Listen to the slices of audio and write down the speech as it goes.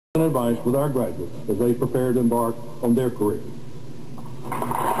and advice with our graduates as they prepare to embark on their careers.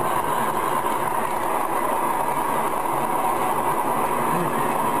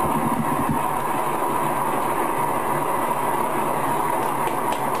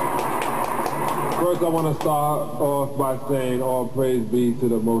 First, I want to start off by saying all praise be to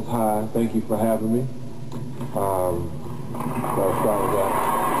the Most High. Thank you for having me. So I'll start with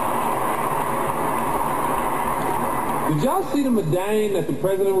that. Did y'all see the medallion that the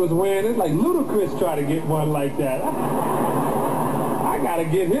president was wearing? It's like Ludacris tried to get one like that. I gotta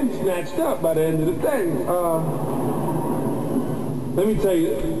get him snatched up by the end of the day. Let me tell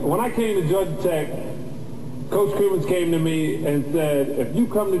you, when I came to Georgia Tech, Coach Crimmins came to me and said, if you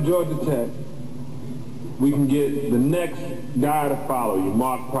come to Georgia Tech, we can get the next guy to follow you,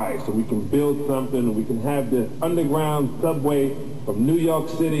 Mark Price, so we can build something, and we can have this underground subway from New York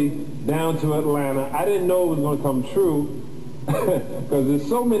City down to Atlanta. I didn't know it was going to come true because there's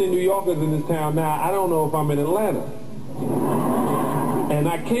so many New Yorkers in this town now, I don't know if I'm in Atlanta. And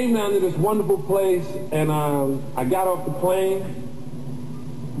I came down to this wonderful place, and I got off the plane,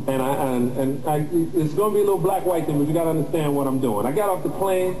 and it's going to be a little black-white thing, but you got to understand what I'm doing. I got off the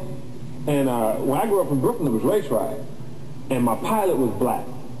plane, and when I grew up in Brooklyn, it was race ride, and my pilot was black.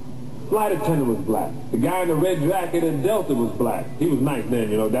 Flight attendant was black. The guy in the red jacket in Delta was black. He was nice then,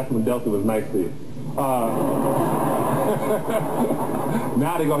 you know. That's when Delta was nice to you.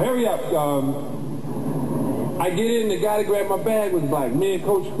 Now they go, hurry up. I get in, the guy that grabbed my bag was black. Me and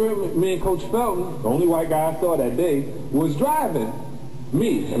Coach Felton, the only white guy I saw that day, was driving.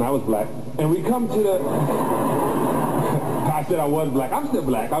 Me, and I was black. And we come to the... I said I was black. I'm still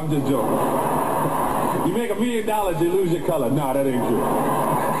black. I'm just joking. You make $1 million, you lose your color. No, that ain't true.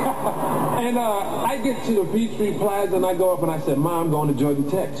 And I get to the Peachtree Plaza, and I go up and I said, Mom, I'm going to Georgia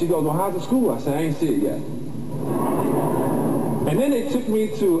Tech. She goes, well, how's the school? I said, I ain't see it yet. And then they took me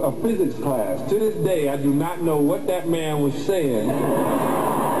to a physics class. To this day, I do not know what that man was saying.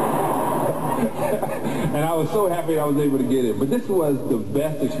 And I was so happy I was able to get in. But this was the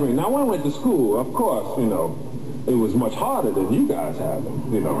best experience. Now, when I went to school, of course, you know, it was much harder than you guys have it,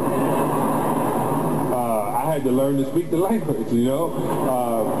 you know. I had to learn to speak the language, you know.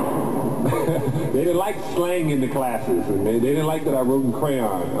 They didn't like slang in the classes, and they didn't like that I wrote in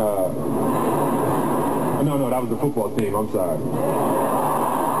crayon. No, that was the football team, I'm sorry.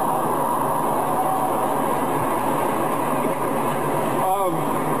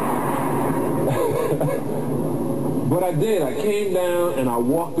 But I did. I came down and I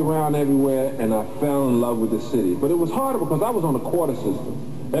walked around everywhere and I fell in love with the city. But it was harder because I was on a quarter system.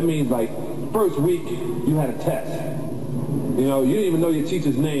 That means like first week you had a test. You know, you didn't even know your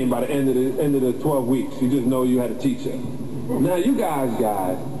teacher's name by the end of the 12 weeks. You just know you had a teacher. Now you guys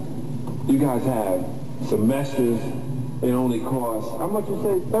have semesters. It only costs, how much you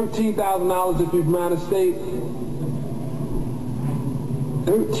say? $13,000 if you're from out of state.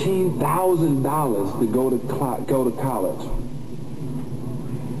 $13,000 to go to college.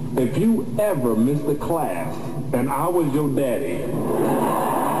 If you ever missed a class and I was your daddy,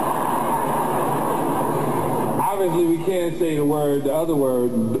 obviously we can't say the other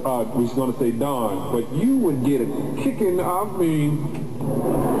word, we're just going to say darn, but you would get a kicking,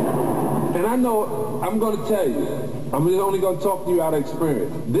 and I know, I'm going to tell you, I'm just only going to talk to you out of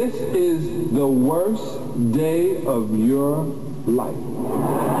experience. This is the worst day of your life.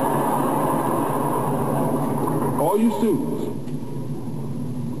 All you students,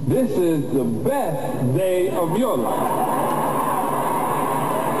 this is the best day of your life.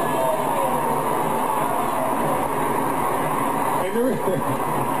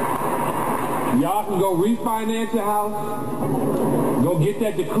 Y'all can go refinance your house, go get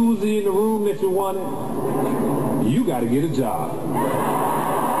that jacuzzi in the room that you wanted. You got to get a job.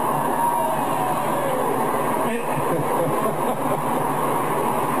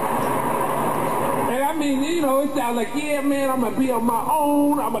 And I mean, you know, it sounds like, yeah, man, I'm going to be on my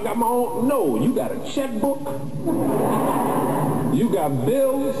own. I'm going to got my own. No, you got a checkbook. You got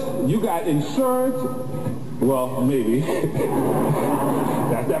bills. You got insurance. Well, maybe.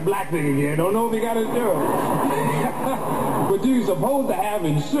 That's that black thing again. Don't know if you got insurance. But you're supposed to have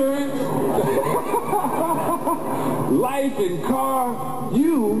insurance, life and car.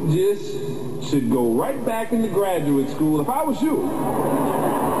 You just should go right back into graduate school. If I was you,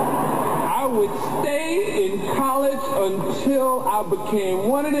 I would stay in college until I became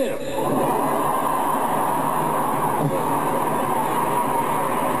one of them.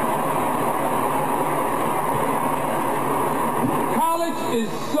 Is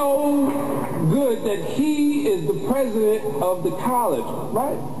so good that he is the president of the college,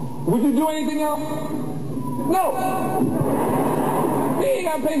 right? Would you do anything else? No. He ain't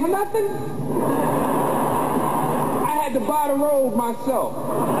got to pay for nothing. I had to buy the robe myself.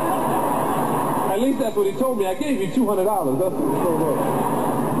 At least that's what he told me. I gave you $200. That's what he told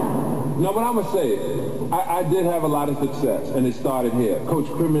me. No, but I'm going to say it. I did have a lot of success, and it started here. Coach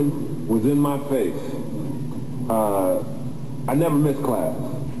Crimmins was in my face. I never missed class,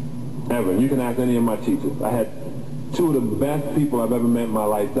 ever. You can ask any of my teachers. I had two of the best people I've ever met in my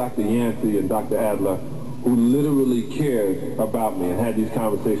life, Dr. Yancey and Dr. Adler, who literally cared about me and had these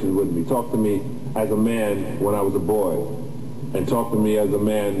conversations with me. Talked to me as a man when I was a boy, and talked to me as a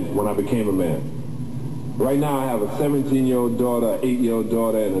man when I became a man. Right now I have a 17-year-old daughter, an 8-year-old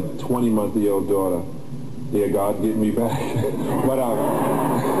daughter, and a 20-month-old daughter. Yeah, God's getting me back. But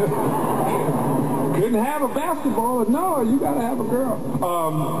couldn't have a basketball. No, you got to have a girl.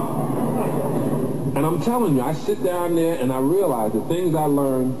 And I'm telling you, I sit down there and I realize the things I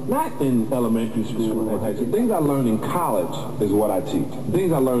learned, not in elementary school, the things I learned in college is what I teach. The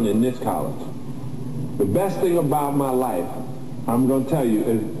things I learned in this college. The best thing about my life, I'm going to tell you,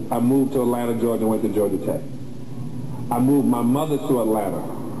 is I moved to Atlanta, Georgia, and went to Georgia Tech. I moved my mother to Atlanta.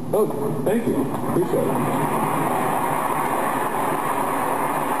 Oh, thank you. Appreciate it.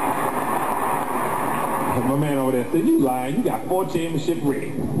 My man over there said, you lying. You got 4 championship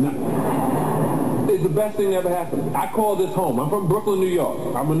rings. No. It's the best thing that ever happened to me. I call this home. I'm from Brooklyn, New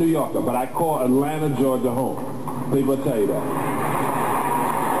York. I'm a New Yorker, but I call Atlanta, Georgia home. People tell you that.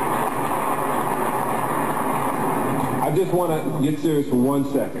 I just want to get serious for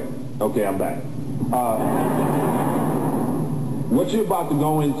 1 second. Okay, I'm back. What you're about to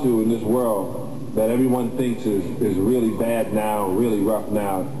go into in this world that everyone thinks is really bad now, really rough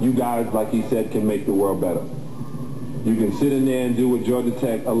now, you guys, like he said, can make the world better. You can sit in there and do what Georgia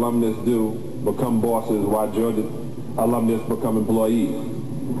Tech alumnus do, become bosses, while Georgia alumnus become employees.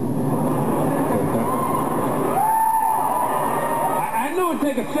 I know it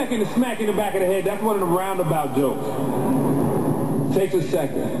takes a second to smack in the back of the head. That's one of the roundabout jokes. Takes a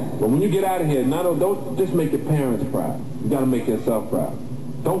second. But when you get out of here, don't just make your parents proud. You got to make yourself proud.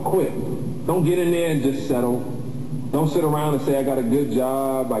 Don't quit. Don't get in there and just settle. Don't sit around and say, I got a good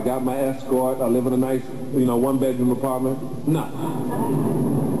job, I got my escort, I live in a nice, 1-bedroom apartment. No.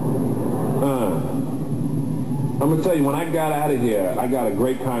 I'm going to tell you, when I got out of here, I got a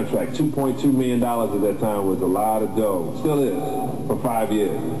great contract. $2.2 million at that time was a lot of dough. Still is, for 5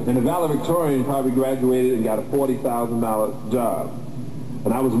 years. And the valedictorian probably graduated and got a $40,000 job.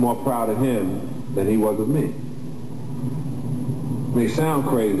 And I was more proud of him than he was of me. It may sound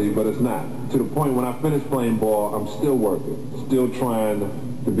crazy, but it's not. To the point when I finish playing ball, I'm still working, still trying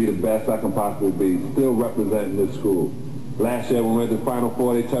to be the best I can possibly be, still representing this school. Last year when we went to the Final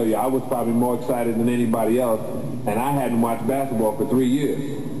Four, they tell you I was probably more excited than anybody else, and I hadn't watched basketball for 3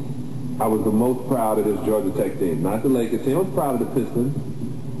 years. I was the most proud of this Georgia Tech team, not the Lakers team. I was proud of the Pistons.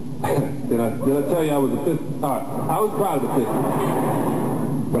 Did I tell you I was a Pistons? I was proud of the Pistons.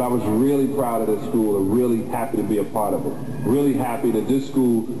 But I was really proud of this school and really happy to be a part of it. Really happy that this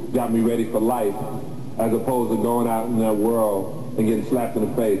school got me ready for life as opposed to going out in that world and getting slapped in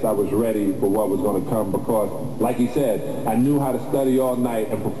the face. I was ready for what was going to come because, like he said, I knew how to study all night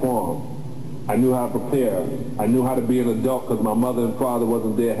and perform. I knew how to prepare. I knew how to be an adult because my mother and father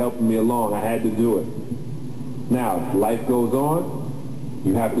wasn't there helping me along. I had to do it. Now, life goes on.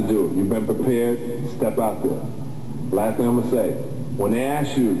 You have to do it. You've been prepared. Step out there. Last thing I'm going to say. When they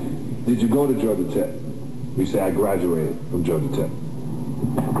ask you, did you go to Georgia Tech? You say, I graduated from Georgia Tech.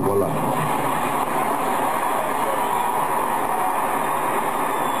 Voila.